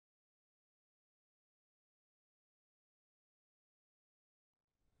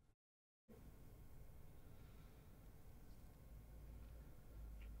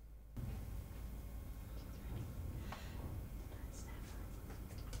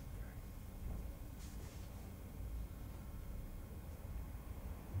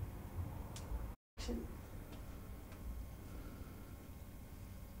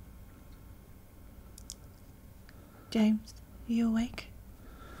James, are you awake?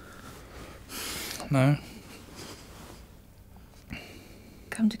 No.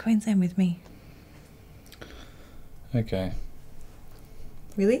 Come to Queensland with me. Okay.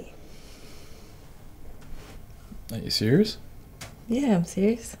 Really? Are you serious? Yeah, I'm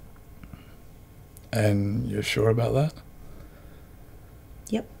serious. And you're sure about that?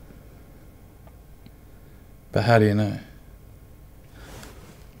 Yep. But how do you know?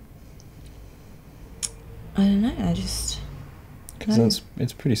 I don't know, I just... Because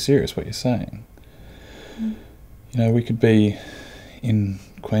it's pretty serious what you're saying. Mm. You know, we could be in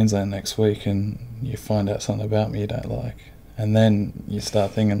Queensland next week and you find out something about me you don't like. And then you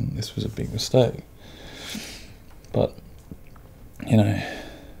start thinking this was a big mistake. But, you know,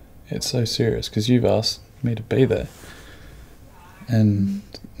 it's so serious because you've asked me to be there. And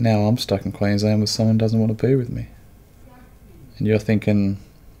now I'm stuck in Queensland with someone who doesn't want to be with me. And you're thinking,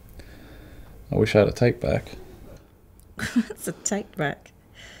 I wish I had a take back. It's a take back.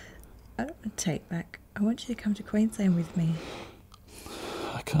 I don't want a take back. I want you to come to Queensland with me.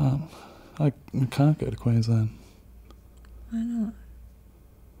 I can't. I can't go to Queensland. Why not?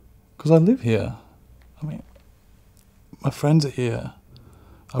 Because I live here. I mean, my friends are here.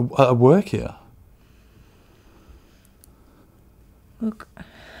 I work here. Look,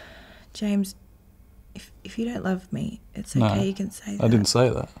 James, if you don't love me, it's No, okay, you can say that. I didn't say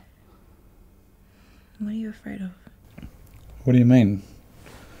that. What are you afraid of? What do you mean?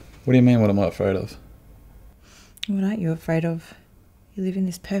 What do you mean, what am I afraid of? What aren't you afraid of? You live in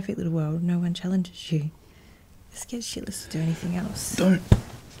this perfect little world, no one challenges you. You're scared shitless to do anything else. Don't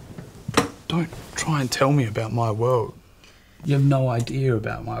try and tell me about my world. You have no idea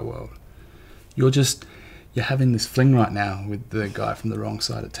about my world. You're having this fling right now with the guy from the wrong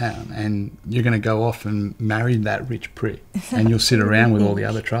side of town, and you're going to go off and marry that rich prick, and you'll sit around with all the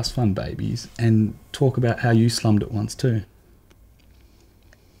other trust fund babies and talk about how you slummed it once too.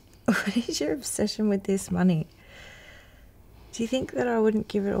 What is your obsession with this money? Do you think that I wouldn't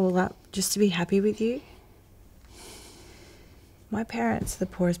give it all up just to be happy with you? My parents are the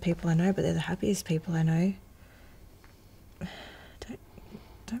poorest people I know, but they're the happiest people I know.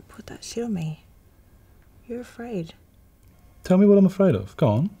 Don't put that shit on me. You're afraid. Tell me what I'm afraid of. Go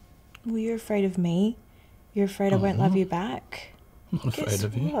on. Well, you're afraid of me. You're afraid I won't love you back. I'm not afraid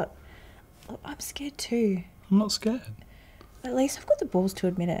of you. What? Look, I'm scared too. I'm not scared. At least I've got the balls to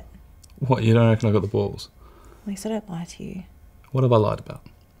admit it. What, you don't reckon I got the balls? At least I don't lie to you. What have I lied about?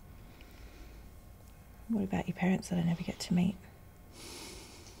 What about your parents that I never get to meet?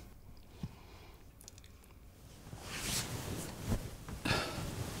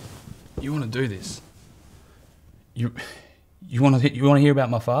 You want to do this? You want to hear about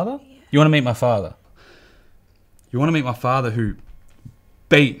my father? Yeah. You want to meet my father? You want to meet my father who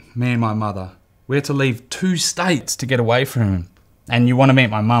beat me and my mother? We had to leave 2 states to get away from him. And you want to meet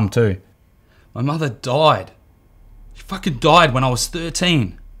my mum too? My mother died. She fucking died when I was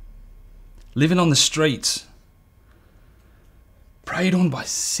 13. Living on the streets. Preyed on by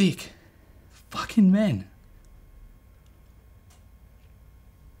sick fucking men.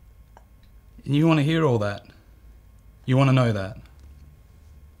 And you want to hear all that? You want to know that?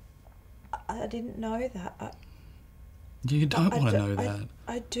 I didn't know that. You don't want to know that.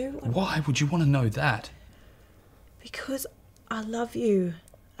 I do. Why would you want to know that? Because I love you.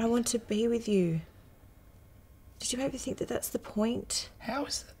 I want to be with you. Did you maybe think that that's the point? How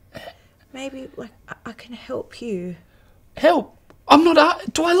is that? Maybe, like, I can help you. Help? I'm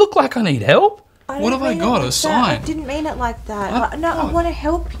not... Do I look like I need help? What have I got? A sign? I didn't mean it like that. I want to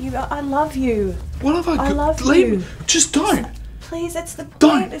help you. I love you. What have I got? I love Leave you. me. Just don't. Please, that's the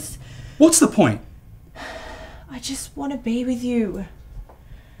point. Don't. What's the point? I just want to be with you.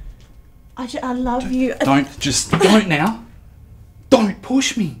 I love you. Don't now. Don't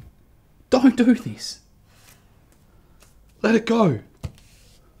push me. Don't do this. Let it go.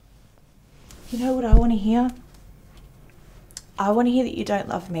 You know what I want to hear? I want to hear that you don't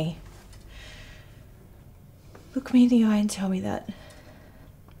love me. Look me in the eye and tell me that.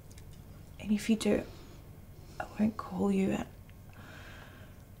 And if you do, I won't call you and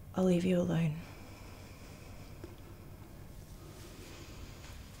I'll leave you alone.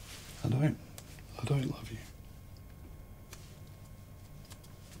 I don't love you.